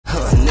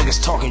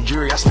niggas talking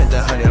jury, I spent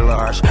 100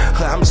 large.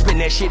 I'ma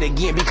spend that shit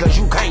again because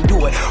you can't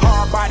do it.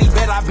 Hard body,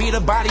 bet I beat a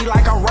body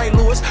like I'm Ray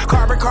Lewis.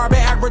 Carbon,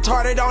 act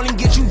retarded, don't even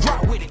get you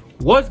dropped with it.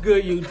 What's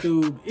good,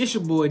 YouTube? It's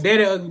your boy,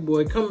 Daddy Ugly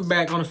Boy, coming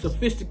back on a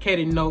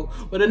sophisticated note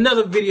with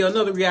another video,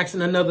 another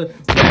reaction, another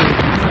battle. You know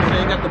what I'm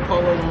saying? Got the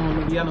polo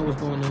on. Y'all know what's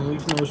going on. You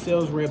know,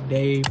 sales rep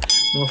Dave.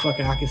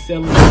 Motherfucker, I can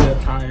sell a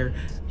tire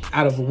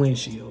out of a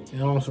windshield. You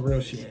know, on some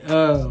real shit.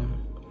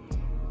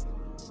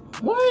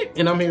 What?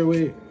 And I'm here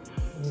with...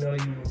 You know, you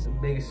the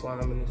biggest slime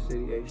in the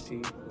city, HT.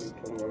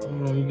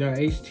 You got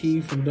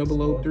HT from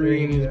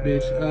 003 in his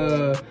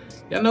bitch.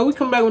 Y'all know we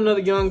come back with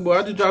another YoungBoy.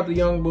 I just dropped the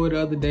YoungBoy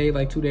the other day,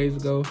 like 2 days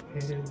ago.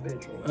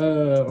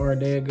 Or a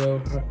day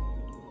ago.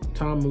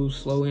 Time moves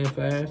slow and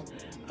fast.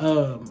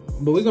 But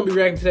we're gonna be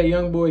reacting to that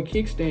YoungBoy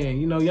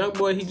Kickstand. You know,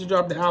 YoungBoy, he just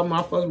dropped the album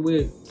I fucked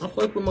with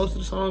most of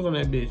the songs on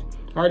that bitch.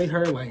 I already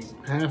heard like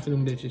half of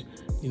them bitches.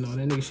 You know,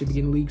 that nigga should be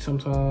getting leaked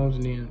sometimes,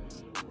 and then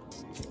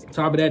on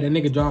top of that, that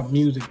nigga dropped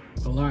music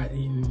a lot.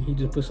 He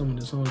just put some of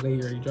the songs they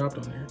already dropped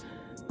on there.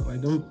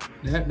 Like them,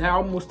 that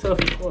album was tough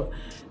as fuck.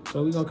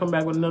 So we gonna come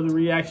back with another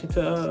reaction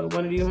to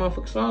one of these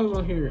motherfucking songs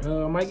on here.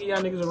 I might give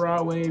y'all niggas a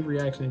raw wave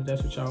reaction if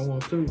that's what y'all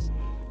want too.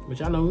 But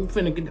y'all know we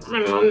finna get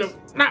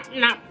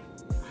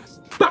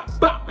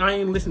I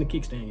ain't listen to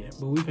Kickstand yet,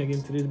 but we finna get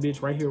into this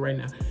bitch right here, right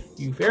now.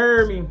 You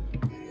hear me?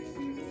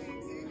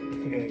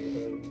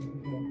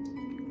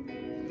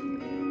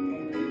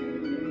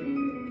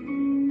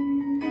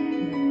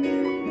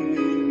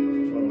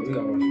 We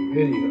gotta watch the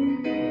video.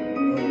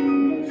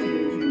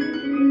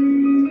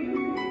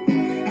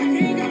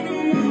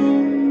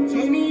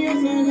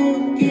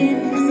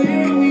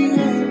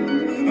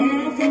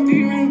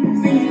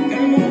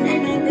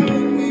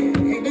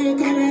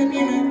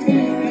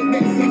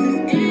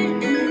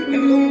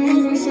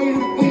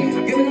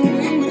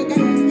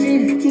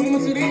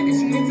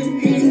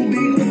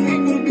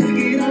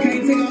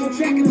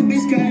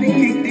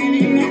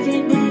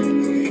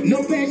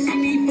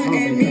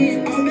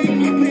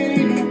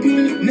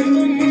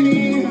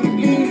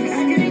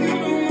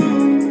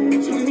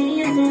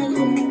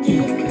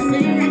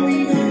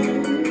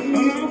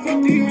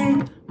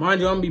 Mind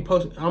you, I'm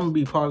gonna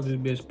be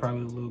pausing this bitch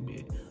probably a little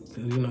bit.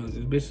 Cause you know,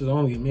 this bitch is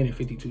only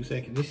 1:52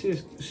 seconds.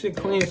 This shit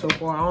clean so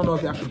far. I don't know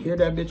if y'all can hear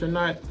that bitch or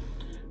not,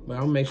 but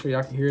I'm gonna make sure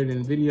y'all can hear it in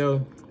the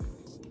video.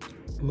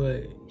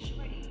 But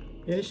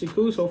yeah, this shit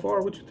cool so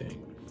far. What you think?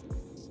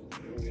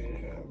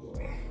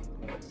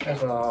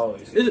 That's what I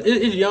always say.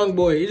 It's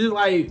YoungBoy. It's just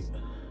like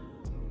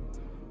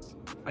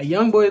a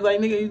YoungBoy is like,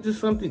 nigga, it's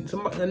just something, a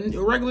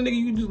regular nigga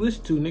you just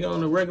listen to, nigga,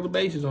 on a regular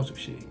basis on some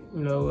shit.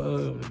 You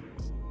know,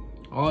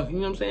 you know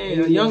what I'm saying?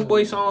 A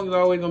YoungBoy song is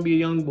always gonna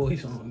be a YoungBoy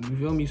song. You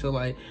feel me? So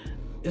like,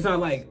 it's not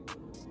like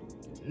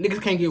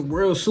niggas can't get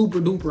real super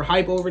duper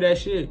hype over that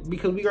shit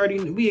because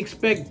we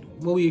expect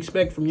what we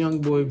expect from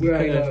YoungBoy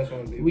because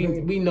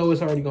we know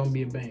it's already gonna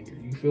be a banger.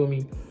 You feel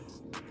me?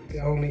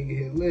 I don't need to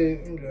get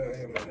lit.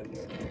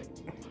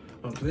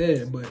 I'm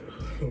saying, but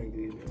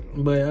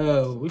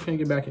we finna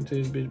get back into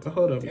this bitch. But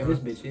hold up, y'all. This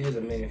bitch is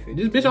 1:50.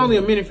 This bitch only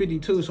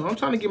 1:52, so I'm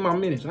trying to get my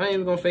minutes. I ain't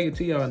even gonna fake it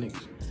to y'all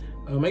niggas.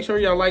 Make sure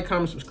y'all like,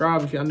 comment,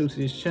 subscribe if y'all new to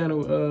this channel.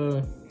 You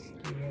know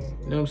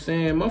what I'm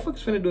saying?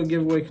 Motherfuckers finna do a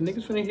giveaway because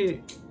niggas finna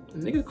hit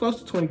niggas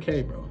close to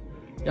 20K, bro.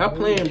 Y'all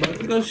playing, bro.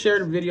 You go share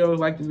the videos,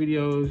 like the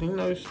videos, you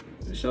know, just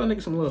show a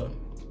nigga some love.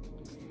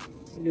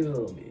 Just a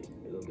little bit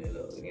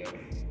of yeah.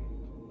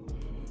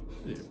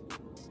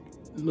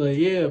 But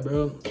yeah,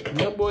 bro.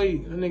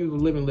 YoungBoy, that nigga's a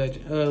living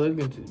legend. Let's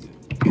get into it.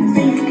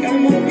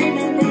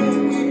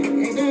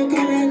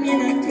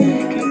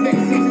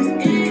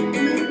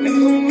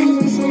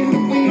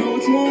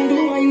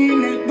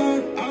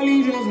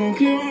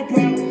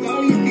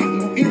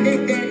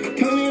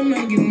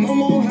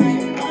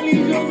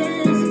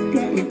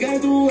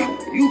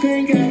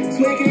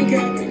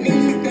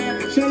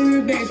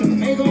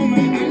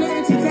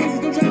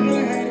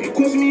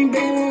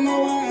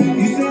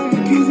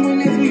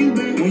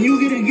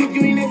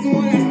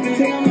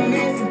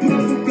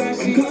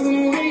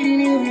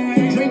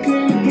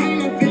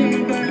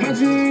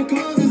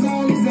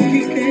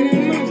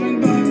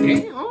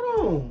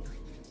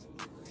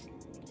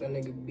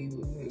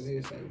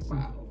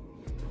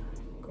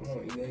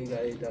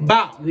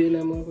 Bow. You hitting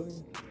that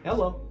motherfucker?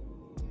 Hello.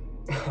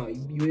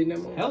 You hitting that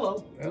motherfucker?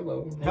 Hello.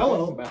 Hello.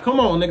 Hello. Come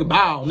on, nigga.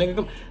 Bow, nigga.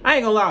 Come. I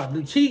ain't gonna lie.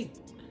 The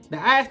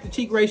ass to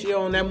cheek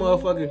ratio on that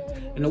motherfucker,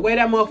 and the way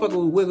that motherfucker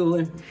was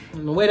wiggling,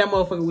 and the way that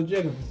motherfucker was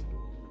jiggling,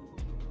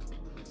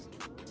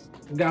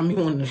 got me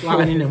wanting to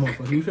slide in that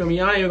motherfucker. You feel me?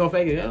 I ain't even gonna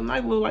fake it. A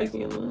nice little light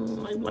skin,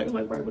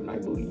 like right with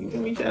nice booty. You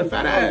feel me? She had a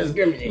fat ass.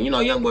 And you know,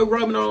 YoungBoy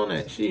rubbing on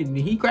that shit.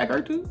 Did he crack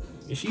her too?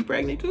 Is she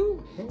pregnant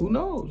too? Who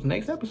knows?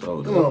 Next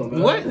episode. Come on,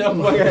 man. What? No,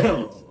 no,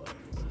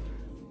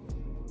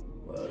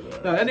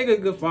 that nigga a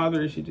good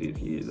father and shit to his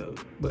kids though.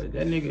 But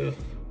that nigga, of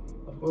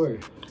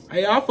course.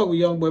 Hey, I'll fuck with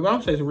YoungBoy, but I'm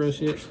gonna say some real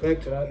shit.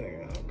 Respect to that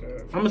nigga.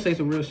 Okay. I'm gonna say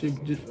some real shit.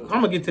 I'm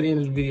gonna get to the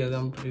end of the video. Then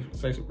I'm gonna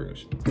say some real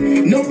shit.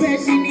 No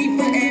passion need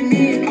for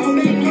admin. All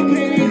back, no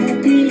play like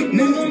no pin.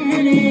 Never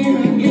money in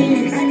her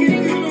games. I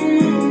can't count no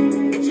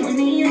more. Show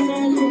me if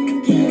I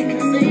look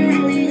again. I say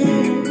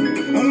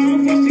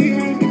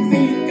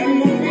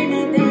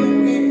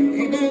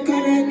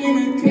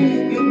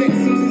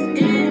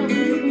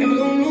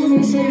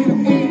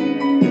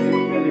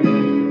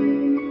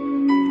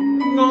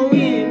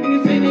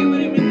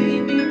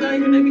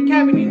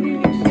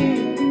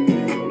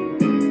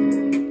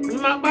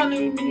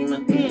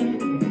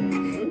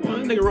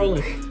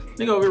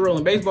Nigga over here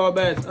rolling baseball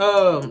bats.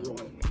 That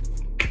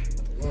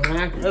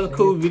was a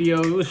cool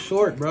video. It was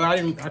short, bro. I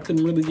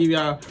couldn't really give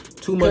y'all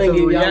too much of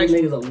a reaction.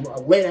 Niggas a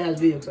lit ass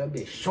video because that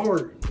bitch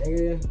short,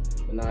 nigga.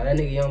 But nah, that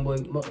nigga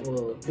YoungBoy.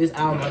 Well, this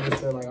album I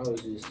just felt like I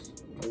was just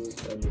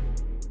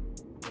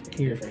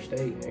here for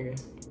state, nigga.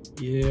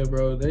 Yeah,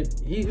 bro.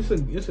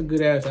 It's a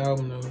good ass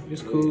album though.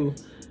 It's cool.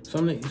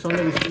 Some niggas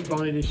sleep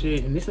on it and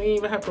shit, and this ain't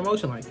even have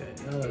promotion like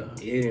that.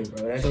 Yeah,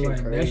 bro. That so shit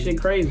like, crazy. That shit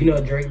crazy. You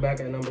know Drake back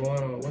at #1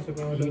 on what's it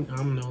called?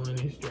 I'm knowing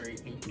it's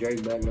Drake.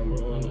 Drake back #1. I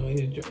know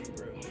it's Drake,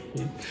 bro.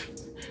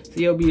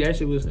 CLB, that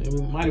shit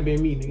it might have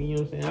been me, nigga. You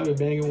know what I'm saying? I've been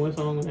banging one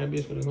song on that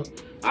bitch for the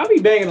month. I be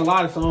banging a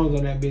lot of songs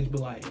on that bitch, but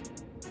like,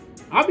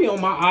 I be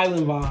on my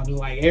island vibes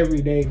like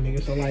every day,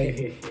 nigga. So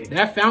like,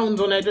 that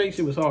Fountains on that Drake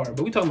shit was hard.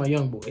 But we talking about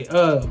YoungBoy.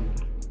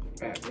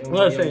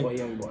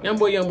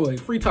 YoungBoy.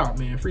 Free talk,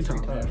 man. Free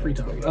talk. Yeah,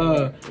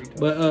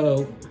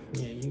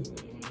 you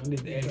did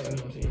the X, you know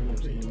what I'm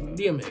saying?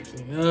 DMX.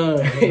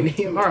 RIP.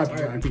 You know what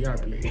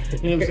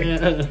I'm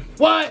saying?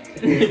 What?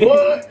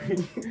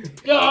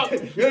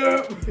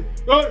 Yeah.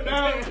 Go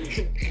down.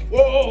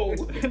 Whoa.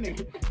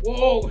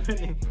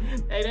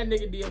 Hey, that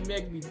nigga DMX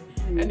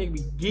that nigga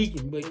be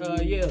geeking. But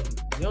yeah,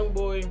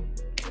 YoungBoy,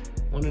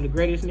 one of the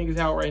greatest niggas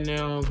out right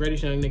now.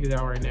 Greatest young niggas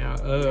out right now.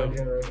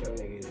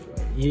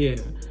 Yeah.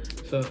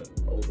 So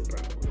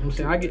I'm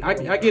saying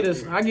I get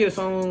a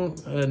song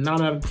 9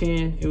 out of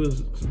 10. It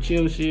was some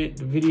chill shit.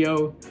 The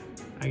video,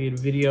 I get a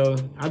video.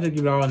 I just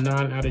give it all a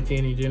 9 out of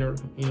 10 in general.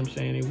 You know what I'm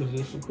saying? It was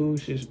just some cool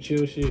shit, some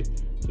chill shit,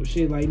 some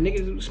shit like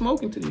niggas was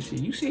smoking to this shit.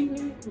 You see,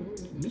 nigga,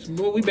 this is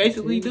what we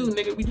basically do,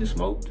 nigga. We just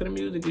smoke to the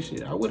music and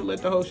shit. I would have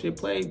let the whole shit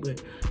play,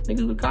 but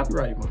niggas would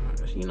copyright my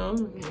ass, you know.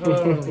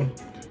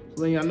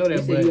 So y'all know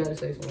that, but you gotta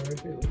say some real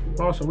shit.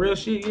 Oh, some real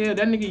shit. Yeah,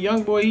 that nigga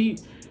YoungBoy,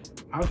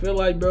 I feel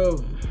like, bro.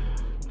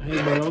 Hey,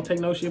 bro, don't take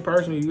no shit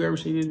personally. You ever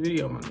see this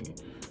video, my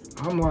nigga?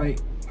 I'm like,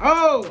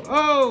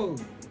 oh,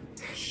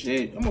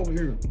 shit. I'm over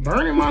here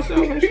burning myself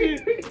and shit.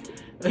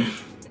 I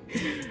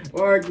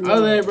was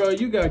like, bro,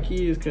 you got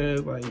kids,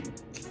 cuz, like,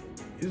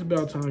 it's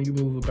about time you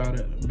move up out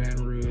of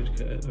Baton Rouge,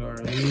 cuz, or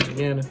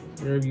Louisiana,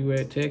 wherever you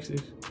at,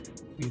 Texas.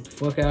 Get the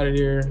fuck out of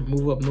there,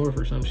 move up north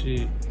or some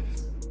shit.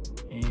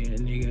 And,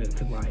 nigga,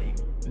 cuz, like,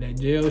 that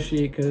jail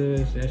shit,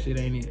 cuz, that shit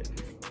ain't it.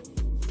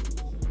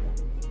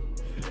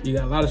 You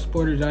got a lot of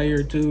supporters out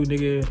here too,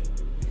 nigga,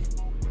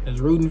 that's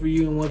rooting for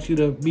you and want you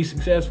to be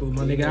successful,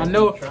 my nigga. I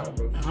know, you know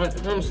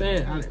what I'm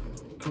saying?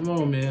 Come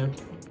on, man.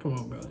 Come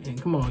on, bro.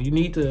 And come on, you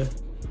need to,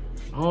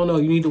 I don't know,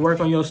 you need to work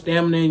on your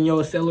stamina and your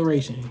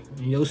acceleration.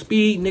 And your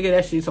speed, nigga,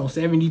 that shit's on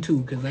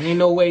 72, because there ain't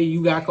no way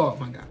you got caught,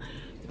 my guy.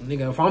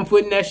 Nigga, if I'm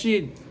putting that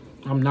shit,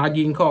 I'm not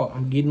getting caught.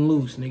 I'm getting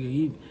loose,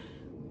 nigga.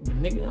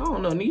 Nigga, I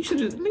don't know, nigga, you should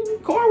just, nigga,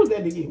 what car was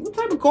that nigga? What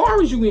type of car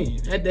was you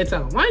in at that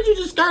time? Why didn't you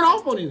just start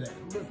off on his ass?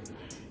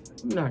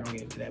 We're not gonna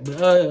get into that, but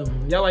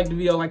y'all like the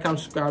video, like, comment,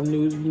 subscribe,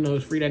 news. You know,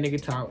 it's free that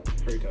nigga talk.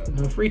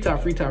 Free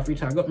talk.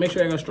 Go, make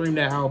sure y'all go stream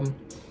that album.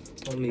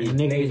 Only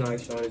niggas on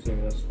Sean's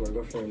nigga, that's where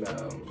go stream that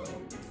album, bro.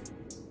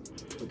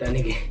 With that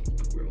nigga,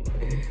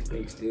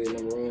 nigga still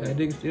 #1. That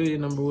nigga still your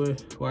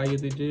 #1. Why you at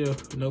the jail?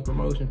 No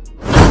promotion.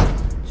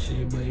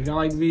 Shit, but if y'all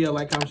like the video,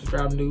 like, comment,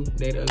 subscribe, new.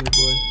 They the ugly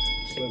boy.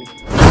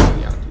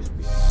 We out this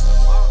bitch.